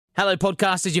Hello,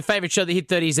 podcasters. Your favourite show, The Hit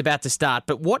 30, is about to start.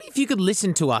 But what if you could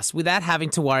listen to us without having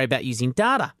to worry about using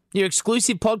data? Your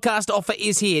exclusive podcast offer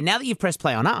is here. Now that you've pressed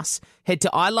play on us, head to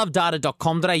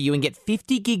ilovedata.com.au and get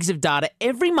 50 gigs of data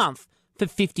every month for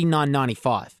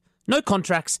 $59.95. No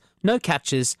contracts, no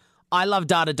catches.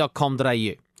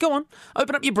 ilovedata.com.au. Go on,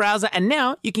 open up your browser, and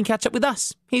now you can catch up with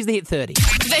us. Here's The Hit 30.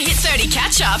 The Hit 30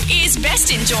 catch-up is best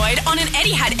enjoyed on an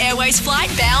Etihad Airways flight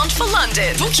bound for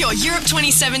London. Book your Europe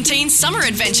 2017 summer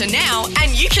adventure now,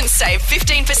 and you can save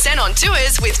 15% on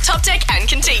tours with Top Deck and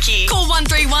Kentucky. Call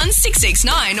 131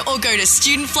 669 or go to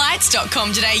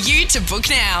studentflights.com.au to book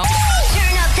now.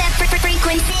 Turn up that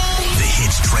frequency. The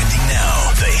Hit's trending now.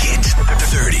 The Hit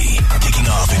 30. Kicking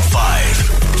off in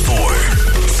 5, 4,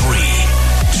 3,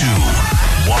 2,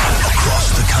 1.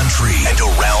 Across the country and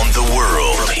around the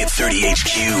world. From Hit 30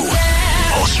 HQ,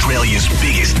 Australia's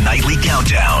biggest nightly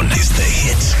countdown is the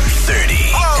Hit 30.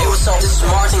 Hey, what's up? This is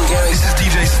Martin Garrix. This is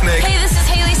DJ Snake. Hey, this is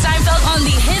Hailey Steinfeld on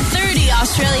the Hit 30,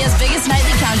 Australia's biggest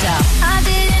nightly countdown. I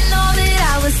didn't know that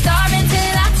I was starving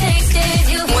till I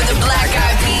tasted you. With the Black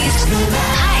Eyed Peas.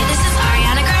 Hi, this is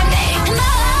Ariana Grande. And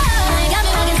I got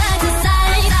me looking side to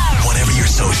side. Whatever your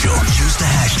social, use the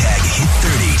hashtag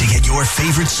Hit30 to get your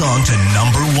favorite song to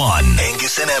number 1.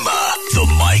 Angus and Emma, the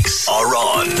mics are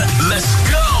on. Let's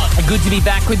go! Good to be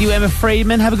back with you, Emma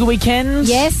Friedman. Have a good weekend.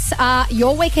 Yes,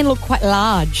 your weekend looked quite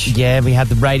large. Yeah, we had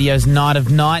the radio's Night of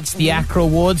Nights, the ACRA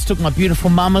Awards. Took my beautiful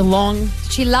mum along.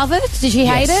 Did she love it? Did she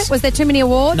hate Yes. it? Was there too many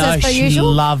awards No, as per she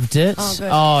usual? loved it. Oh, good.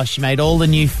 Oh, she made all the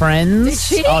new friends.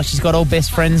 Did she? Oh, she's got all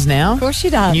best friends now. Of course she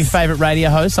does. New favourite radio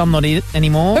host. I'm not it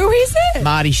anymore. Who is it?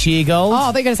 Marty Sheargold.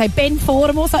 Oh, they're going to say Ben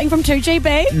Fordham or something from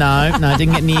 2GB. No,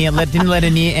 didn't get near. Didn't let her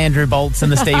near Andrew Bolts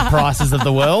and the Steve Prices of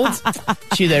the world.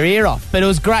 Chew their ear off, but it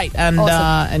was great. And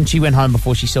Awesome. and she went home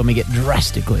before she saw me get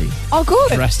drastically.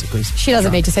 She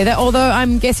doesn't need to say that, although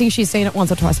I'm guessing she's seen it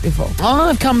once or twice before. Oh,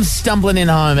 I've come stumbling in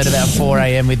home at about 4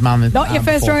 a.m. with mum. Not your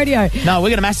first before. rodeo. No,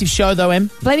 we've got a massive show though, Em.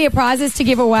 Plenty of prizes to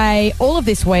give away all of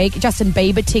this week. Justin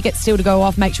Bieber tickets still to go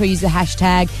off. Make sure you use the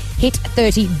hashtag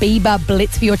Hit30Bieber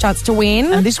Blitz for your chance to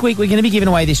win. And this week we're going to be giving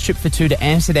away this trip for two to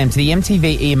Amsterdam to the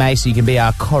MTV EMA so you can be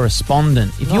our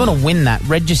correspondent. If you want to win that,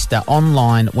 register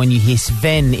online when you hear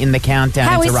Sven in the countdown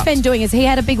How is interrupt. Sven doing? Has he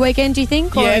had a big weekend, do you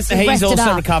think? Or Yes, is he he's rested also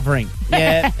up? recovering.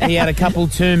 Yeah, he had a couple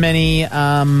too many,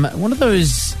 one of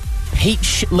those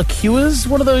peach liqueurs,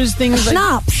 one of those things.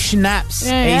 Schnapps.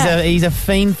 Yeah. He's a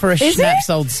fiend for a Is schnapps,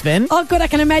 he? old Sven. Oh, good. I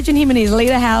can imagine him in his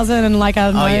Lederhausen and like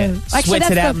a... Oh, yeah. Sweats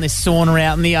it out in this sauna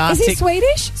out in the Is Arctic. he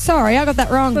Swedish? Sorry, I got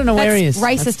that wrong. I don't know where he is.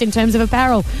 Racist in terms of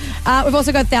apparel. We've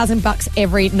also got $1,000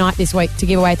 every night this week to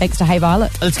give away thanks to Hey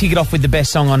Violet. Let's kick it off with the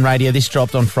best song on radio. This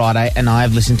dropped on Friday, and I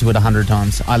have listened to it 100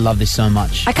 times. I love this so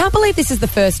much. I can't believe this is the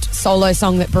first solo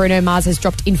song that Bruno Mars has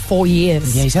dropped in 4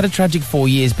 years. Yeah, he's had a tragic 4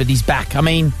 years, but he's back. I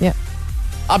mean... Yeah.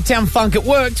 Uptown Funk, it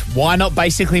worked. Why not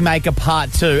basically make a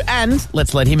part 2? And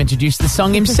let's let him introduce the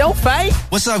song himself, eh?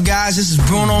 What's up, guys? This is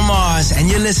Bruno Mars, and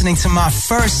you're listening to my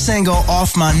first single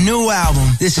off my new album.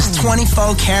 This is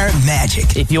 24 Karat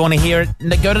Magic. If you want to hear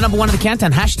it, go to number 1 of the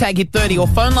countdown, hashtag Hit30, or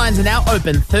phone lines are now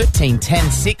open, 13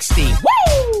 10 60.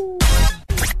 Woo!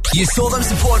 You saw them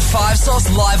support Five Sauce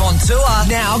live on tour.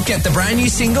 Now get the brand new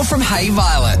single from Hey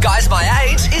Violet. Guys My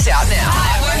Age is out now.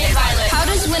 Hi, we're Hit Violet. How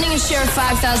does winning a share of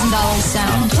 $5,000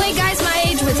 sound? Play Guys My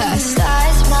Age with us.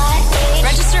 Guys, my age.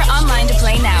 Register online to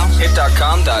play now.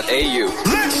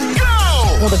 Hit.com.au. Let's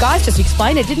go! Well, the guys just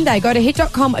explained it, didn't they? Go to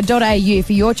hit.com.au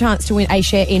for your chance to win a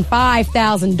share in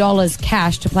 $5,000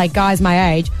 cash to play Guys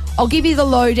My Age. I'll give you the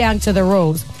lowdown to the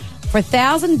rules. For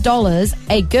 $1,000,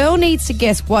 a girl needs to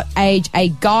guess what age a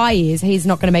guy is. He's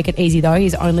not going to make it easy, though.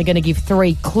 He's only going to give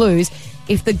 3 clues.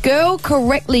 If the girl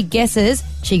correctly guesses,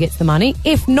 she gets the money.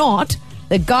 If not,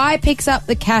 the guy picks up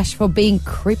the cash for being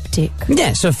cryptic.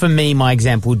 Yeah, so for me, my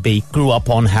example would be grew up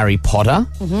on Harry Potter,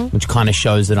 which kind of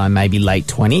shows that I'm maybe late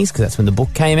 20s because that's when the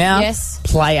book came out. Yes.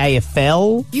 Play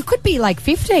AFL. You could be like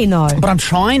 15, though. But I'm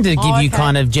trying to give you okay.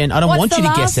 kind of I don't What's want you the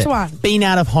to guess last it. one? Been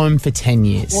out of home for 10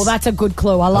 years. Well, that's a good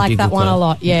clue. I like be a that good one clue. a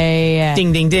lot. Yeah.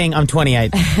 Ding, ding, ding. I'm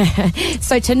 28.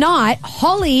 So tonight,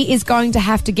 Holly is going to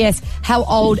have to guess how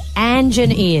old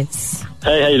Anjan is.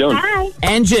 Hey, how you doing?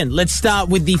 Anjan, let's start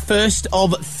with the first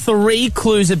of 3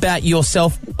 clues about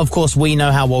yourself. Of course, we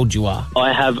know how old you are.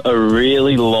 I have a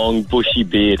really long, bushy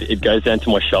beard. It goes down to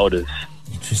my shoulders.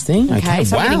 Interesting. Okay,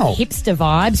 so I'm getting wow. hipster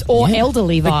vibes or Yeah.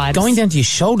 elderly But vibes. going down to your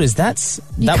shoulders, that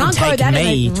would can't go take that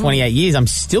me in. 28 years. I'm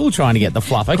still trying to get the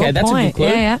fluff. Okay, Good that's point. a good clue.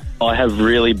 Yeah. I have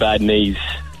really bad knees.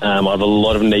 I have a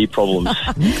lot of knee problems.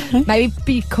 Maybe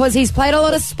because he's played a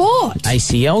lot of sport.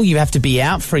 ACL, you have to be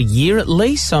out for a year at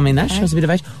least. So, I mean, that shows a bit of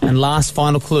age. And last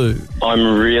final clue.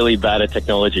 I'm really bad at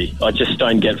technology. I just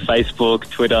don't get Facebook,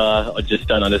 Twitter. I just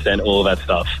don't understand all of that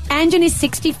stuff. Anjan is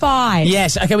 65.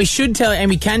 Yes, okay, we should tell, and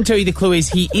we can tell you the clue is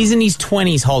he is in his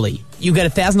 20s, Holly. You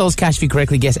get $1,000 cash if you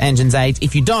correctly guess Anjan's age.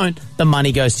 If you don't, the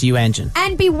money goes to you, Anjan.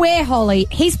 And beware, Holly,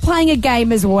 he's playing a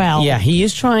game as well. Yeah, he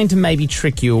is trying to maybe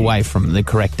trick you away from the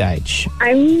correct age.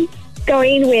 I'm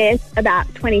going with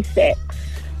about 26.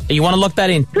 You want to lock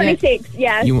that in? 26,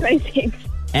 yeah, 26.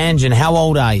 Anjan, how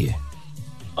old are you?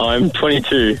 I'm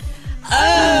 22.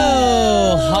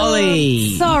 Oh,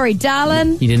 Holly. Sorry,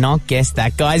 darling. You did not guess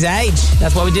that guy's age.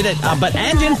 That's why we did it. But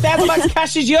Anjan, $1,000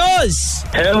 cash is yours.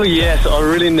 Hell yes, I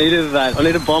really needed that. I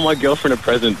need to buy my girlfriend a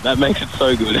present. That makes it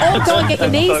so good. Or go and get your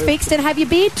knees fixed and have your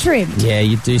beard trimmed. Yeah,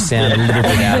 you do sound a little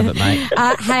bit out of it, mate.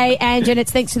 Hey, Anjan,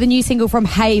 it's thanks to the new single from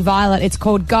Hey Violet. It's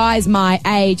called Guys My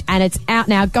Age, and it's out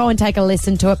now. Go and take a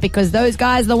listen to it because those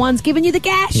guys are the ones giving you the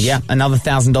cash. Yeah, another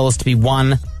 $1,000 to be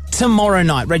won tomorrow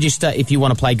night. Register if you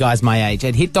want to play Guys My Age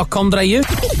at hit.com.au.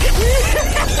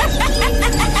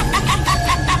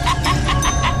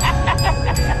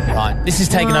 Right, this is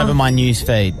taking over my news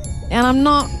feed. And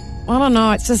I don't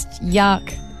know, it's just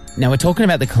yuck. Now, we're talking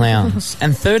about the clowns.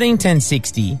 And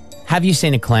 131060, have you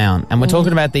seen a clown? And we're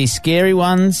talking about these scary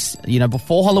ones,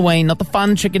 before Halloween, not the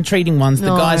fun trick-and-treating ones,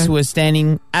 the guys who are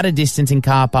standing at a distance in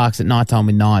car parks at night time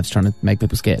with knives trying to make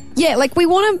people scared. Yeah, we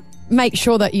want to make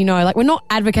sure that, we're not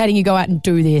advocating you go out and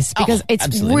do this because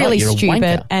it's really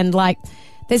stupid. And,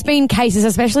 there's been cases,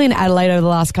 especially in Adelaide over the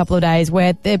last couple of days,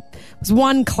 where there was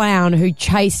one clown who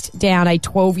chased down a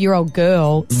 12-year-old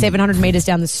girl 700 metres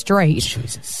down the street.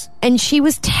 Jesus. And she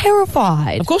was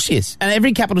terrified. Of course she is. And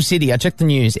every capital city, I checked the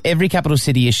news, every capital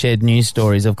city has shared news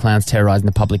stories of clowns terrorising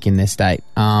the public in their state.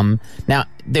 Now,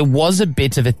 there was a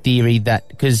bit of a theory that,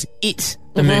 because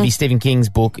the movie, Stephen King's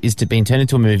book, is being turned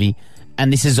into a movie,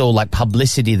 and this is all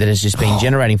publicity that has just been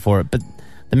generating for it. But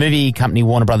the movie company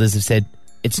Warner Brothers have said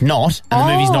it's not, and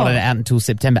the movie's not out until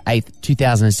September 8th,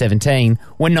 2017.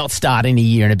 We're not starting a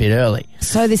year and a bit early.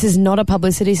 So this is not a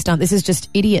publicity stunt. This is just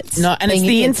idiots. No, and it's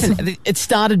the internet. It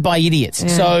started by idiots. Yeah.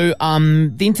 So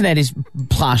the internet is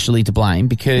partially to blame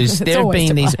because there have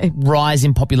been these rise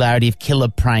in popularity of killer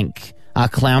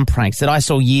clown pranks that I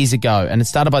saw years ago, and it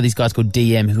started by these guys called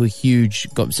DM who are huge,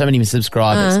 got so many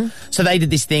subscribers. So they did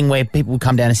this thing where people would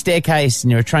come down a staircase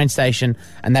near a train station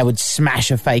and they would smash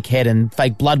a fake head and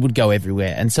fake blood would go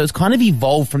everywhere. And so it's kind of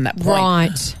evolved from that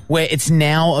point where it's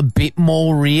now a bit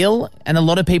more real, and a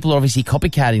lot of people are obviously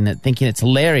copycatting it, thinking it's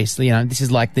hilarious. This is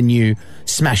like the new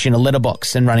smashing a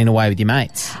letterbox and running away with your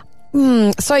mates. So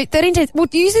 1310, we'll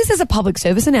use this as a public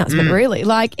service announcement, really.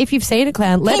 If you've seen a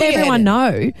clown, let everyone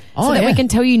know so that we can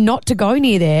tell you not to go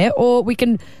near there, or we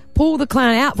can pull the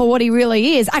clown out for what he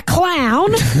really is, a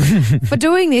clown, for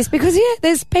doing this. Because,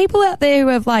 there's people out there who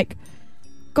have,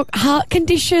 got heart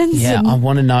conditions. Yeah, I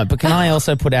want to know. But can I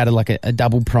also put out a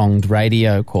double-pronged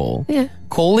radio call? Yeah.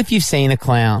 Call if you've seen a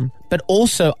clown. But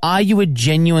also, are you a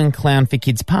genuine clown for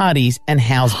kids' parties, and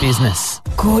how's business?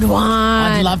 Good one.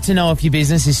 I'd love to know if your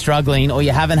business is struggling or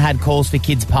you haven't had calls for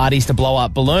kids' parties to blow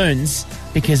up balloons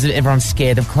because everyone's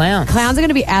scared of clowns. Clowns are going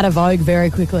to be out of vogue very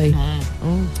quickly.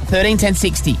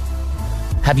 131060.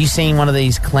 Have you seen one of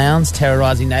these clowns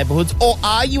terrorising neighbourhoods, or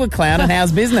are you a clown and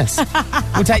how's business?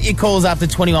 We'll take your calls after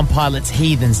 21 Pilots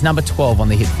Heathens, number 12 on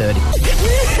the Hit 30.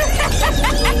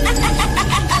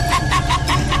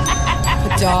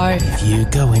 Don't. If you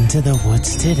go into the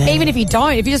woods today. Even if you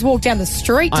don't, if you just walk down the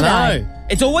street today. I know.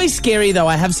 It's always scary, though.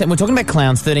 We're talking about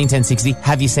clowns, 131060.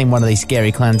 Have you seen one of these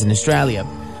scary clowns in Australia?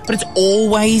 But it's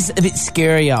always a bit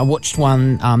scarier. I watched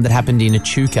one that happened in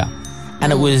Echuca,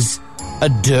 and it was a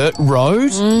dirt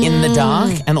road in the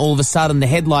dark, and all of a sudden the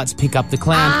headlights pick up the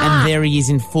clown, and there he is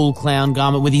in full clown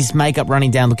garment with his makeup running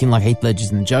down looking like Heath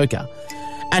Ledger's in the Joker,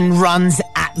 and runs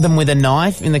at them with a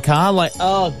knife in the car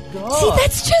oh, God. See,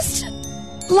 that's just...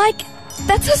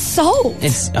 that's assault.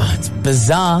 It's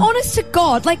bizarre. Honest to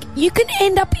God, you can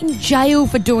end up in jail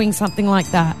for doing something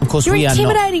like that. Of course, you're we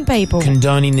intimidating are not people.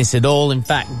 Condoning this at all. In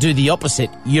fact, do the opposite.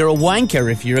 You're a wanker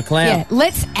if you're a clown. Yeah,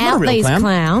 let's out these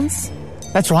clowns.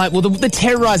 That's right. Well, the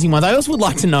terrorising one, I also would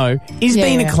like to know, is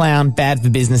being a clown bad for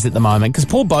business at the moment? Because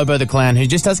poor Bobo the clown, who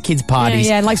just does kids' parties.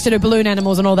 Yeah, and likes to do balloon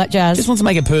animals and all that jazz. Just wants to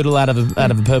make a poodle out of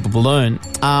a purple balloon.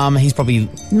 He's probably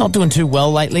not doing too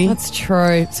well lately. That's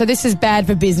true. So this is bad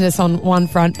for business on one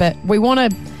front, but we want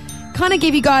to kind of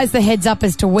give you guys the heads up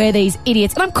as to where these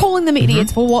idiots, and I'm calling them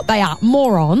idiots for what they are,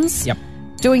 morons. Yep.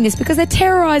 Doing this because they're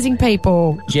terrorising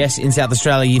people. Jess, in South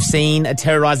Australia, you've seen a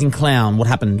terrorising clown. What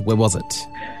happened? Where was it?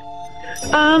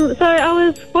 So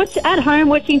I was at home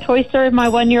watching Toy Story with my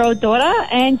 1-year-old daughter,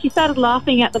 and she started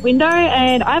laughing out the window,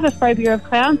 and I have a phobia of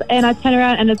clowns, and I turn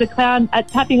around and there's a clown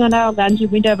tapping on our lounge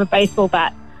window with a baseball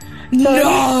bat.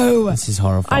 No! This is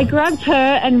horrifying. I grabbed her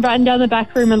and ran down the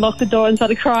back room and locked the door and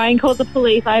started crying, called the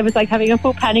police. I was like having a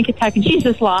full panic attack, and she's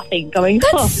just laughing, going,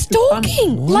 That's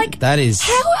stalking. Like, That is...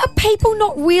 how are people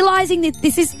not realising that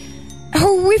this is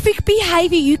horrific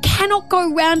behaviour? You cannot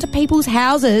go round to people's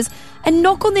houses and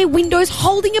knock on their windows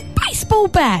holding a baseball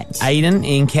bat. Aiden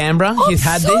in Canberra, I'm you've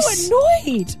had so this?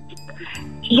 annoyed.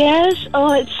 Yes,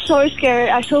 it's so scary.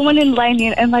 I saw one in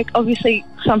Lanyon, and obviously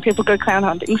some people go clown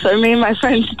hunting, so me and my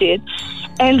friends did.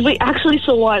 And we actually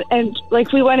saw one, and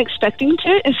we weren't expecting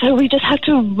to, and so we just had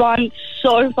to run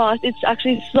so fast. It's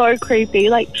actually so creepy.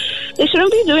 They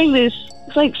shouldn't be doing this.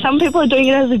 It's some people are doing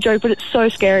it as a joke, but it's so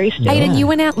scary still. Aiden, you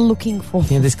went out looking for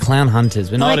Yeah, there's clown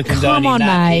hunters. We're not condoning come on,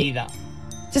 that mate. either.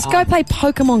 Just go play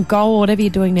Pokemon Go or whatever you're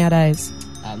doing nowadays.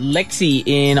 Lexi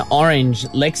in Orange.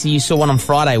 Lexi, you saw one on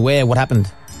Friday. Where? What happened?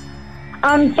 So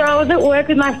I was at work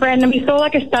with my friend, and we saw a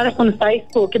status on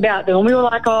Facebook about them, and we were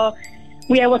like, oh,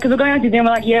 yeah, because we're going out to dinner. We're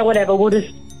like, yeah, whatever, we'll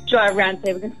just drive around and see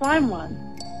if we can find one.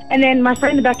 And then my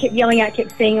friend in the back kept yelling out,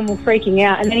 kept seeing them, all freaking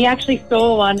out. And then he actually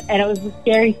saw one, and it was a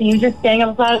scary thing. He was just standing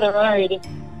on the side of the road.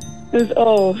 It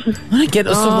was, I don't get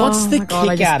it. So what's the my God,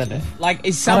 kick out of it? I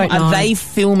don't know. Are they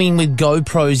filming with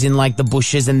GoPros in the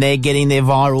bushes and they're getting their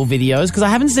viral videos? Because I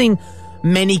haven't seen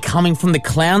many coming from the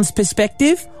clown's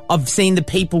perspective. I've seen the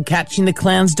people catching the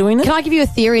clowns doing it. Can I give you a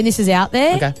theory, and this is out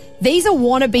there? Okay. These are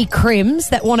wannabe crims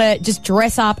that want to just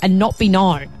dress up and not be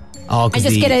known. Oh, And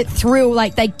just get a thrill,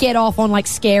 they get off on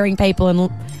scaring people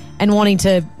and wanting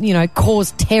to,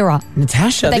 cause terror.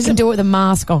 Natasha, They can do it with a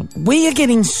mask on. we are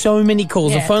getting so many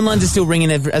calls. Yeah. The phone lines are still ringing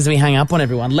as we hang up on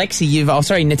everyone.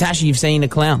 Lexi, Natasha, you've seen a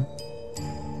clown.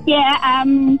 yeah,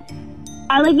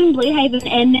 I live in Blue Haven,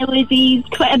 and there was these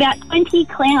about 20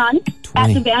 clowns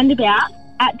at the roundabout.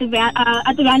 At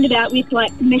the roundabout with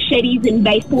machetes and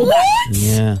baseball bats.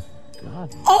 Yeah.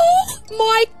 Oh,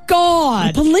 my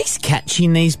God. Police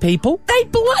catching these people? They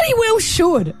bloody well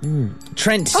should.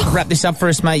 Trent, wrap this up for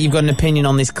us, mate. You've got an opinion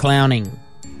on this clowning.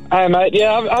 Hey, mate,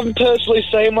 yeah, I haven't personally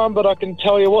seen one, but I can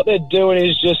tell you what they're doing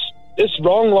is it's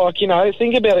wrong.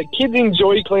 Think about it. Kids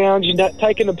enjoy clowns,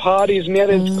 taking to parties, and now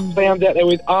there's clowns out there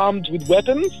armed with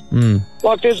weapons.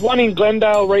 There's one in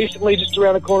Glendale recently, just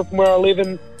around the corner from where I live,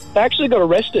 and they actually got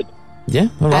arrested. Yeah,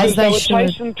 all right. As They they were should.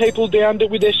 chasing people down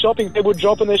with their shopping. People were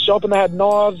dropping their shop, and they had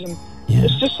knives, and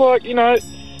it's just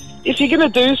if you're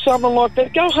going to do something like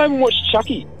that, go home and watch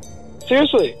Chucky.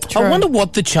 Seriously. I wonder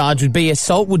what the charge would be.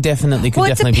 Assault would definitely be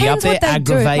up depends there. what they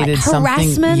do. Aggravated something.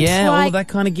 Harassment, Yeah, all of that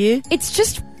kind of gear. It's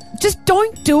just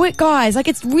don't do it, guys.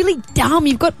 It's really dumb.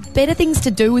 You've got better things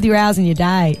to do with your hours in your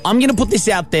day. I'm going to put this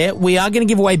out there. We are going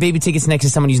to give away Bieber tickets next to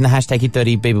someone using the hashtag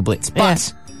Hit30 Bieber Blitz.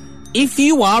 But if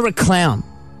you are a clown,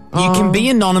 you can be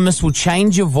anonymous. We'll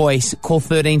change your voice. Call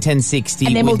 131060.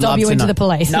 And then we'll dob you into the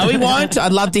police. No, we won't.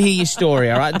 I'd love to hear your story,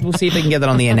 all right? We'll see if we can get that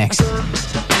on the air next.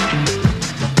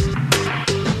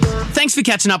 Thanks for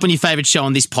catching up on your favourite show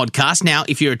on this podcast. Now,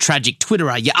 if you're a tragic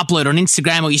Twitterer, you upload on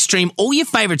Instagram or you stream all your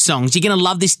favourite songs, you're going to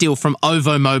love this deal from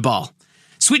OVO Mobile.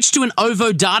 Switch to an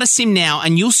OVO data SIM now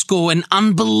and you'll score an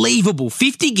unbelievable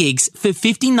 50 gigs for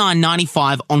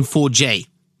 $59.95 on 4G.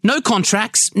 No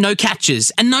contracts, no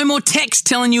catches, and no more text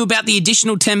telling you about the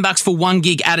additional $10 for 1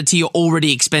 gig added to your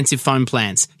already expensive phone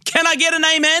plans. Can I get an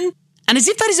amen? And as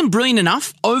if that isn't brilliant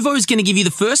enough, OVO is going to give you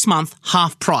the first month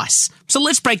half price. So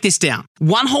let's break this down.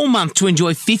 1 whole month to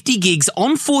enjoy 50 gigs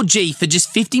on 4G for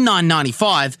just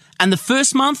 $59.95 and the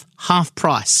first month half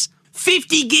price.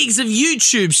 50 gigs of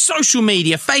YouTube, social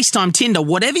media, FaceTime, Tinder,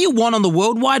 whatever you want on the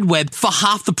World Wide Web for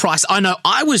half the price I know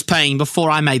I was paying before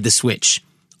I made the switch.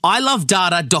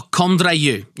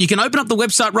 ilovedata.com.au. You can open up the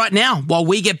website right now while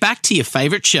we get back to your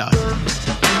favourite show.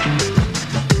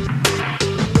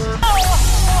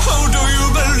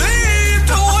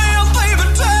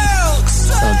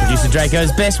 Producer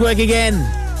Draco's best work again.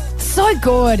 So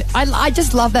good. I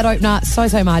just love that opener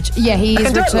so much. Yeah, he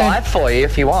is returned. for you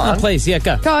if you want. Oh, please, yeah,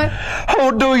 go. Go.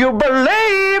 Who do you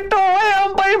believe the way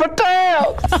I'm paper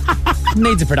towels?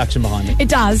 Needs a production behind it. It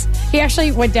does. He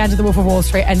actually went down to the Wolf of Wall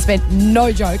Street and spent,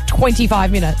 no joke,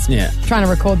 25 minutes trying to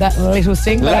record that little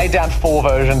sting. Lay down 4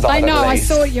 versions of it. I know, I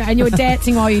saw you, and you were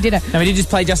dancing while you did it. Now, we did just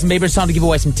play Justin Bieber. It's time to give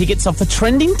away some tickets off the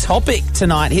trending topic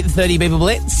tonight. Hit the 30 Bieber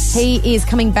Blitz. He is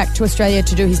coming back to Australia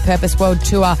to do his Purpose World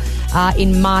Tour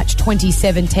in March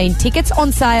 2017. Tickets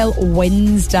on sale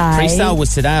Wednesday. Pre-sale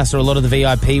was today. I saw a lot of the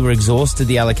VIP were exhausted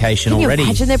the allocation Can already. you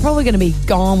imagine? They're probably going to be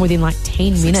gone within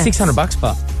 10 minutes. $600,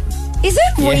 but Is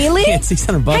it really? Yeah,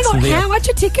 $600 Hang for on, the how much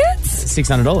are tickets?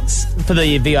 $600 for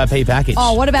the VIP package.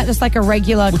 Oh, what about just like a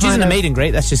regular Which kind isn't a of... meet and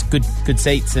greet. That's just good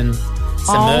seats and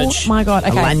some merch. Oh, my God.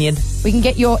 Okay. A lanyard. We can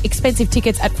get your expensive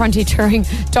tickets at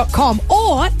frontiertouring.com,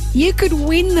 or you could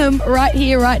win them right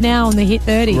here, right now on the Hit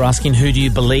 30. We're asking, who do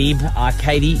you believe?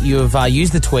 Katie, you have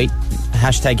used the tweet,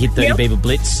 hashtag Hit 30 Bieber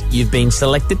Blitz. You've been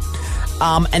selected.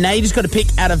 And now you just got to pick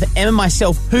out of Em and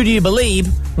myself, who do you believe?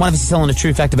 One of us is telling a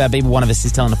true fact about Bieber, one of us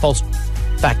is telling a false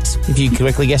fact. If you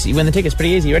correctly guess it, you win the tickets.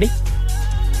 Pretty easy. You ready?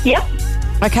 Yep.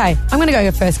 Okay, I'm going to go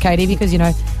first, Katie, because, you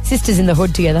know, sisters in the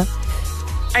hood together.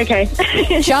 Okay.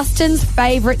 Justin's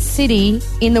favourite city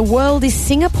in the world is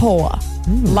Singapore.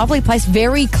 Lovely place,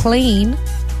 very clean.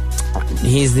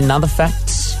 Here's another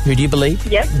fact. Who do you believe?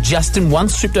 Yep. Justin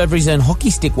once tripped over his own hockey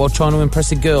stick while trying to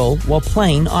impress a girl while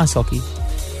playing ice hockey.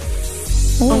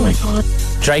 Oh, my God.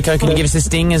 Draco, can you give us a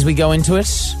sting as we go into it?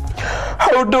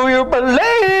 Who do you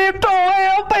believe? The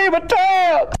real Bieber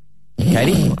tell?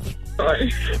 Katie?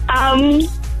 Come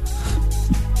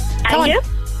Anger?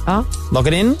 on. Lock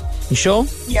it in. You sure?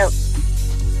 Yep.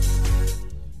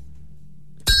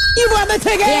 You won the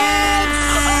ticket!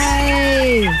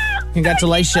 Yay!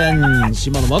 Congratulations.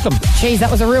 You're more than welcome. Jeez, that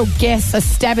was a real guess, a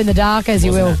stab in the dark, as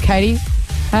you will, Katie.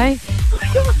 Hey?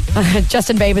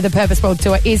 Justin Bieber, The Purpose World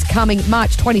Tour is coming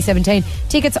March 2017.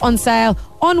 Tickets on sale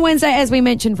on Wednesday, as we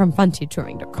mentioned, from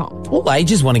frontiertouring.com. All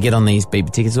ages want to get on these Bieber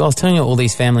tickets. I was telling you all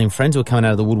these family and friends were coming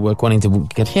out of the woodwork wanting to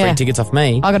get free tickets off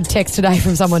me. I got a text today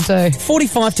from someone too.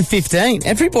 45 to 15.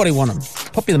 Everybody want them.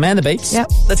 Popular man, the Beeps. Yep.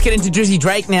 Let's get into Drizzy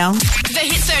Drake now. The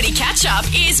Hit 30 catch-up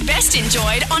is best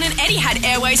enjoyed on an Etihad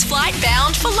Airways flight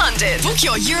bound for London. Book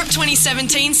your Europe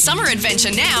 2017 summer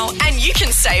adventure now and you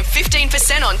can save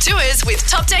 15% on tours with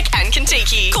Top Deck and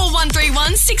Kentucky. Call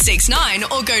 131 669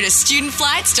 or go to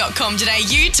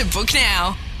studentflights.com.au to book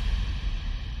now.